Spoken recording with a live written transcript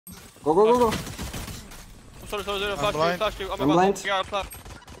Go, go, go, go. Sorry, flash you. I'm blind.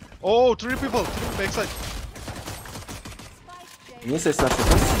 Oh, three people. Backside. Niye sesler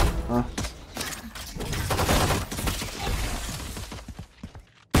sesler? Ha.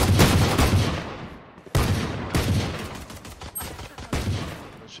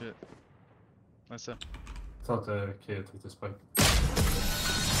 Oh shit. Nice. Thought Kaya took the spike.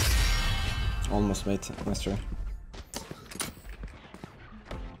 Almost mate. Nice try.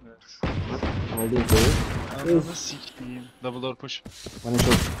 Aldım köyü. Ananı sikeyim. Double door push. One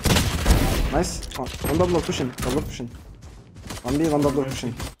shot. Nice. One double pushing. Double pushing. One B, one double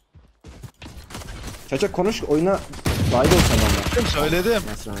pushing. Çaçak konuş, oyuna dahil ol sen onunla. Söyledim.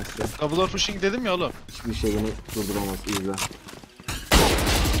 Nice, nice. Double door pushing dedim ya oğlum. Hiçbir şey beni durduramaz. İzle.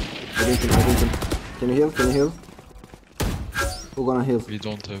 I didn't. Can you heal? Can you heal? Who gonna heal? We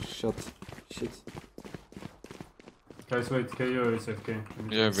don't have. Shot. Shit. Guys, wait, KO is FK.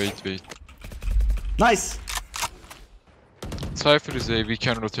 Yeah, wait. Nice! Cypher is A, we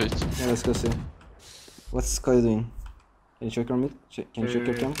can rotate. Yeah, let's go see. What's Sky doing? Can you check your mid? Can you check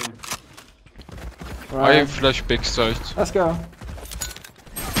your cam? I have flash backside. Let's go.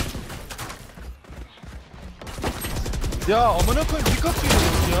 Ya amına koyayım pick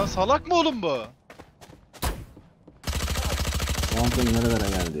atıyorsunuz ya. Salak mı oğlum bu? Rampın nerelere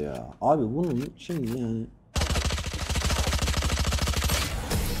geldi ya? Abi bunun şimdi yani...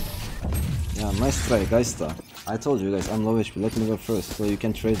 Yeah, nice try guys da. I told you guys I'm low HP, let me go first so you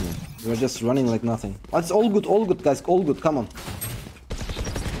can trade me. You're just running like nothing. But it's all good guys, all good, come on.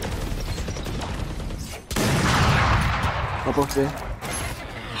 Top of B.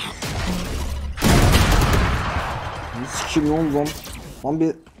 Sikim ne oldu lan?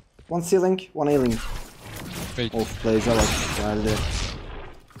 One ceiling, one ailing. Wait. Of Blaze'e bak geldi.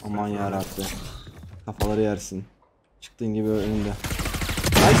 Aman yarabbim. Kafaları yersin. Çıktığın gibi önünde.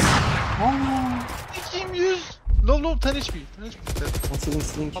 Nice. Aaa. 200. Low 10 HP. 10 HP. One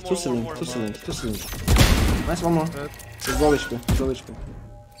ceiling, two ceiling. Nice, one more. Evet. He's low HP.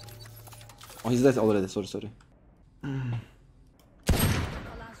 Oh, he's dead already, sorry.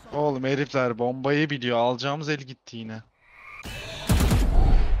 Oğlum herifler bombayı biliyor. Alacağımız el gitti yine.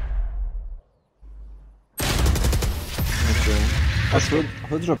 Okay.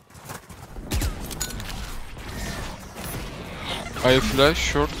 Who drop? I have flash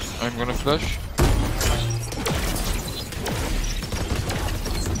short. I'm gonna flash.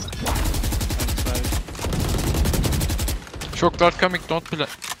 Shock dart coming, don't play.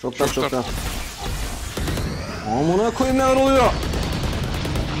 Çok dar. Amına koyayım neler oluyor?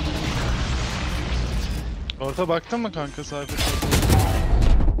 Orta baktın mı kanka sahibi?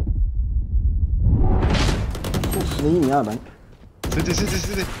 Of neyim ya ben?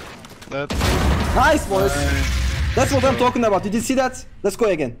 City. Evet. Nice boys. That's what I'm talking about. Did you see that? Let's go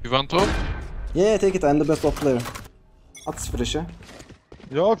again. You want top? Yeah, take it. I'm the best off player. At flash'ı.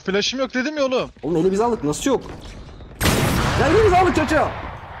 Yok flash'im yok dedim ya oğlum. Oğlum eli biz aldık. Nasıl yok? Gel eli biz aldık çocuğa.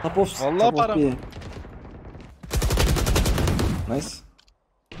 Top of. Vallahi top of param. B. Nice.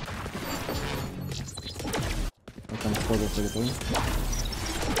 Bakalım fazla yapalım.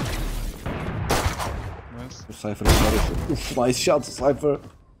 Nice. Bu Cypher'ı çağırıyor. Uf, nice shot Cypher.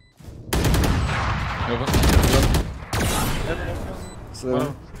 Heaven. Selam.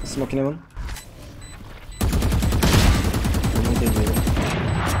 Smoking heaven.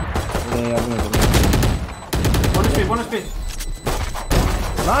 Buraya yardım edelim. One HP.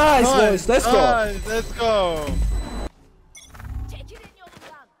 Nice boys, let's go. Nice, let's go.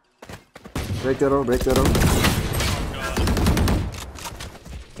 Break the arrow.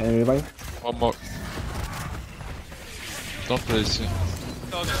 Can you revive? One more. Don't play C.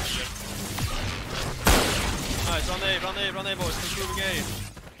 Nice, run A, boys. Improving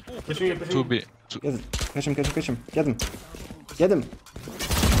A. Pushing. 2B. Catch him. Get him.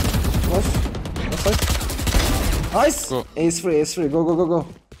 Close. Nice. Go. Ace free. Go.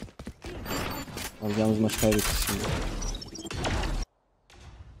 Alacağımız maç kaybettik şimdi.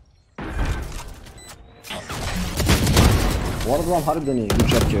 Bu arada lan harbiden iyi.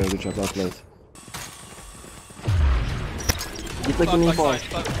 Good job, outplayed. Git bakayım info.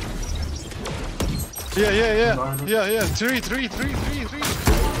 Yeah. Three.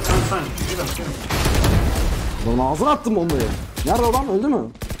 Lan ağzına attım bombayı. Nerede adam? Öldü mü?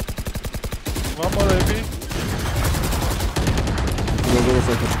 One more AP.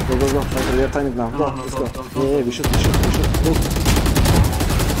 Go, Cypher, we have timing now. Go, let's go. Yeah, we should. Go.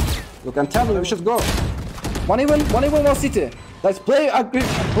 Look, I'm telling you, we should go. One even, one city. Guys, play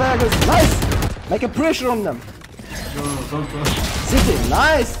aggressive. Nice! Make a pressure on them. No, don't go. City,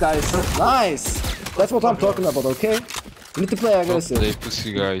 nice, guys. Nice. That's what I'm talking about, okay? You need to play Don't aggressive. play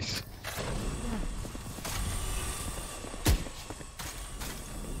pussy, guys.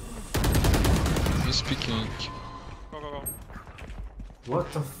 picking. Go, go, go. What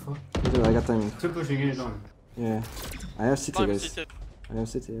the fuck? Dude, I got timing. Two pushing in on. Yeah. I have city, Climb guys. city. I have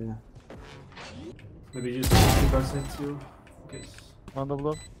city, yeah. Maybe use the car set too. Okay. Vandal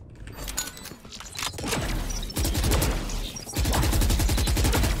below.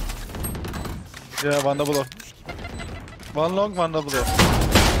 Yeah, Vandal below. One long, Vandal below.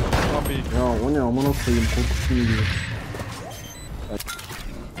 One B. Ya o ne amına koyayım korkutun gibi.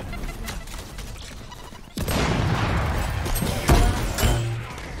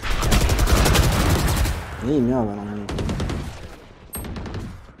 Neyim ya ben amına koyayım.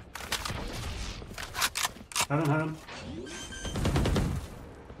 Heaven.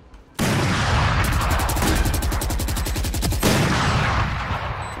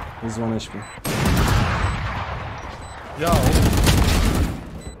 He's 1 HP. Ya oğlum.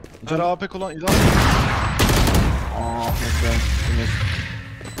 Her AP kullan ilan. Okay.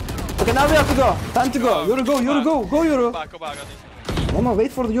 Okay, now we have to go. Time to go. Yoru go, Yoru go. Go Yoru. Back, go back, I think. Ama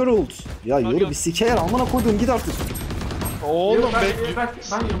wait for the Yoru ult. Ya Yoru bir sikeyer amına koyduğum git artık. Oğlum Yok, be. ben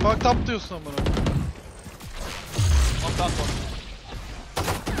Fucked up diyorsun amına. On that one.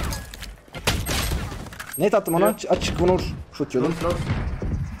 Net attım ona. Aç çık bunu vur. Shoot Yoru. Close.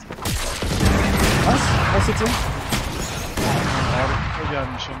 Nice. Nice city. Harika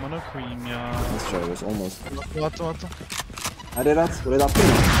gelmiş amına koyayım ya. Nice try guys, almost. Attım. Hadi Erat, buraya da attın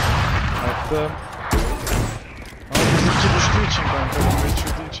mı? Attım. Ama bizimki düştüğü için kanka. Bombayı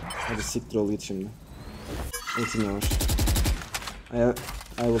düşürdüğü için. Hadi siktir ol git şimdi. Ultim yavaş. I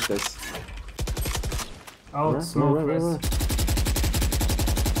will face. Out, smoke rest.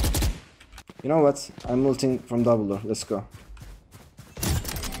 You know what? I'm ulting from double door. Let's go.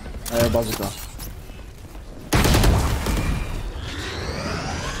 I have bazooka.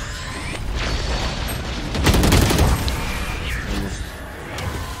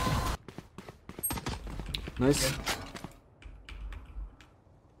 Nice.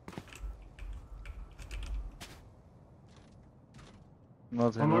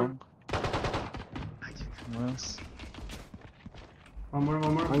 Nothing One more. wrong. Nice. One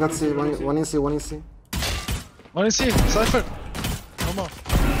more. I got C, one in C, one in C. One is C, Cypher. Come on.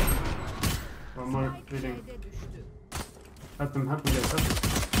 One more reading. Help him guys, help him.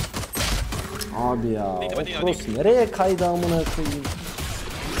 Abi ya, o cross nereye kaydı amına koyayım?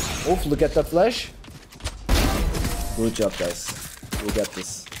 Of, look at that flash. Good job guys. We got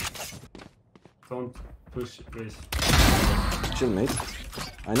this. Don't push race. Chill mate.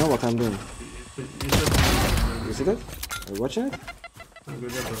 I know what I'm doing. You see that? Are you watching it?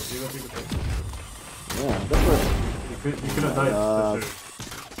 Good job, bro. You got it. Yeah, that's right. You could have died for sure.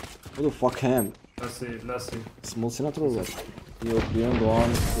 Who the fuck him? Let's see. Small senator var. Yok, Björn Doğan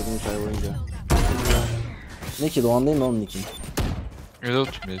dedim çay vurunca. Ne ki Doğan değil mi onun Nick'in?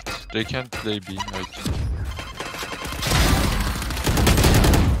 Ultimate. They can't play B, I think.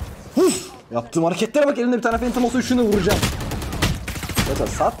 Yaptığım hareketlere bak, elimde bir tane phantom olsa üçünü vuracağım. Ya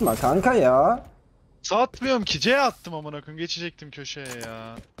satma kanka ya. Satmıyorum ki. C attım amına koyayım. Geçecektim köşeye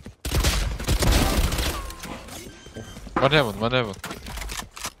ya. One heaven.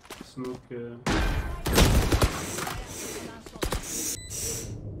 Smoke.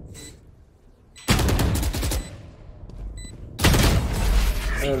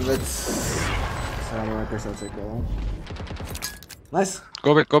 Evet. Selam arkadaşlar tekrardan. Nice.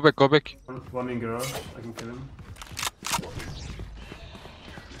 Go back. One in garage. I can kill him.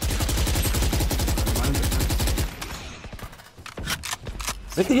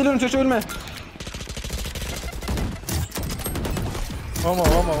 Bekle geliyorum çocuğu, ölme. Vama.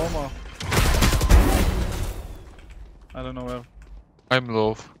 I don't know where. I'm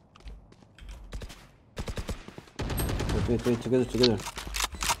low. Wait, together.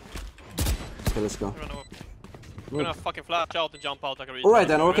 Okay, let's go. We're gonna fucking flash out and jump out like a reason. Alright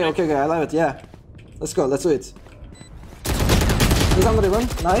then, okay, I love it, yeah. Let's go, let's do it. He's on the ribbon,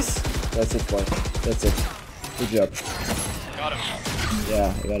 nice. That's it, boy. That's it. Good job. Got him.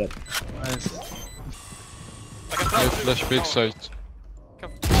 Yeah, I got it. Nice. I can I flash. flash big side.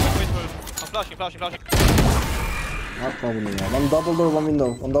 Wait for I'm flashing. Atma bunu ya. One double door, one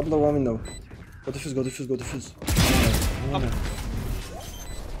window. Go defuse.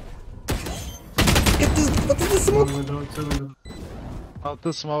 Get this, what is this smoke? Two window.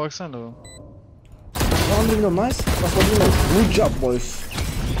 Altta smoke'a baksana oğlum. One window, nice. That's one window. Good job, boys.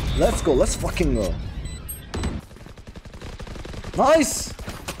 Let's go, let's fucking go. Nice.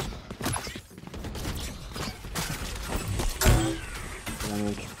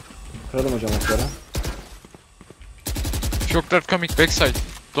 Selamünaleyküm. Kıralım hocam okları. Shock dart coming backside.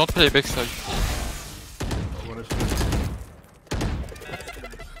 Don't play backside. What a shit.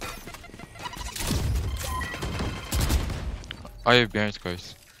 I have behind,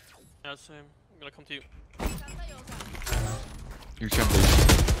 guys. Yeah, same. I'm gonna come to you. You can base.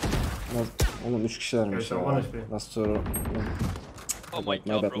 Oğlum 3 kişilermiş ya. Last tour. Oh my My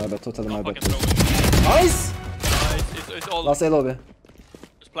god, bad, bro. my bad. Totally my Don't bad. fucking throw it. Nice! It's all... Last A lobby.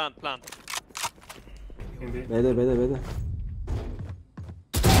 Just plant. B'de.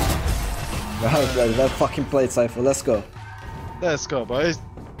 Well fucking played, Cypher. Let's go. Let's go, boys.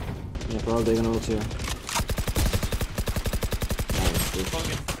 Yeah, probably they're gonna ult here.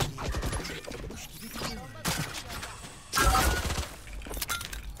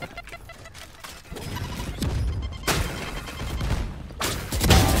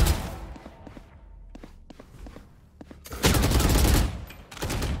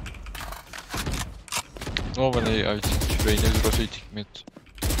 Normally, I think Rain is rotating mid.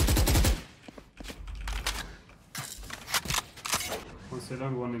 One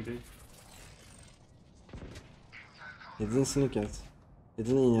Selam, one in B. He didn't sneak yet. He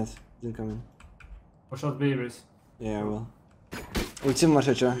didn't in yet. Didn't come in. Watch out B, Race. Yeah, well. Ultim var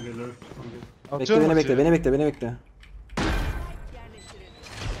çocuğa. Maybe lurk on B. Bekle, beni bekle.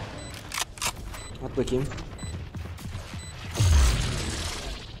 At bakayım.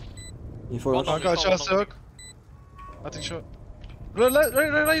 Info var. Kanka aşağısı yok. Atın şu. Right.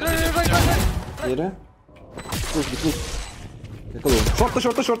 Yere. Git. Yakala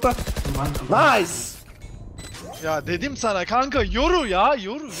oğlum. Şortta. Nice! Ya dedim sana kanka yoru.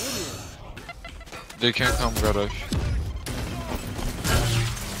 They can come garage.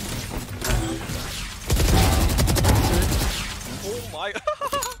 Oh my...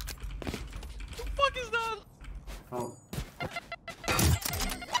 The fuck is that? Oh.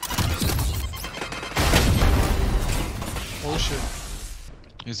 Oh shit.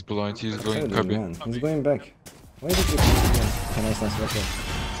 He's blind, he's What going are you cubby. doing, man? He's going back. Why did you... Okay, nice, okay.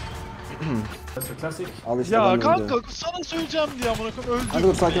 That's a classic. Al işte Ya adam öldü. kanka sana söyleyeceğim diye amına koyayım Hadi öldüm.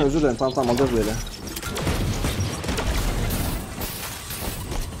 dur sakin özür dilerim. Tamam alacağız böyle.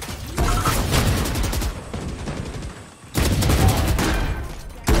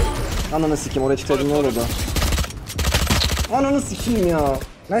 Ananı sikeyim oraya çıksaydın ne olurdu? Ananı sikeyim ya.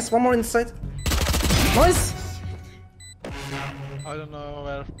 Nice, one more inside. Nice. I don't know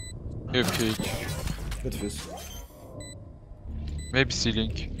where. Have cage. Good fuse. Maybe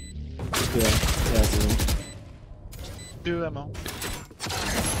ceiling. Yeah, senin. Bir ammo.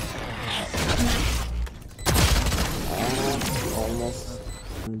 Almost.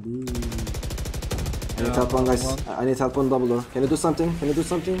 I need help one guys. I need help on double door. Can you do something?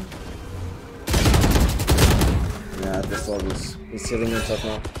 Yeah, that's obvious. He's sitting in top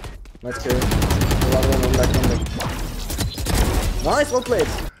now. Let's go. One back. Nice, well played.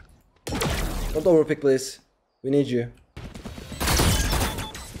 Don't overpick, please. We need you.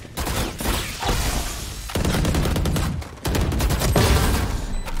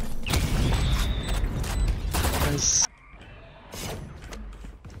 Nice.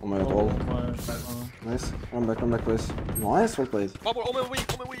 Oh my god, all. Nice. Run back, please. Nice, well played. One more, Omen weak.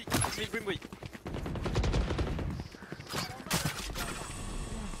 Grim weak.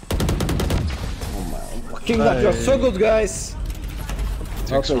 Oh my fucking god, you're so good, guys.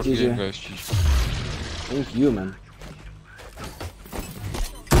 Thanks Okay, for the game, GG. guys. GG. Thank you, man.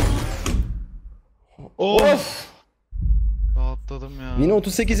 Of. Rahatladım ya. Yine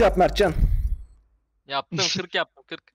 38 yap Mertcan. Yaptım 40 yaptım 40.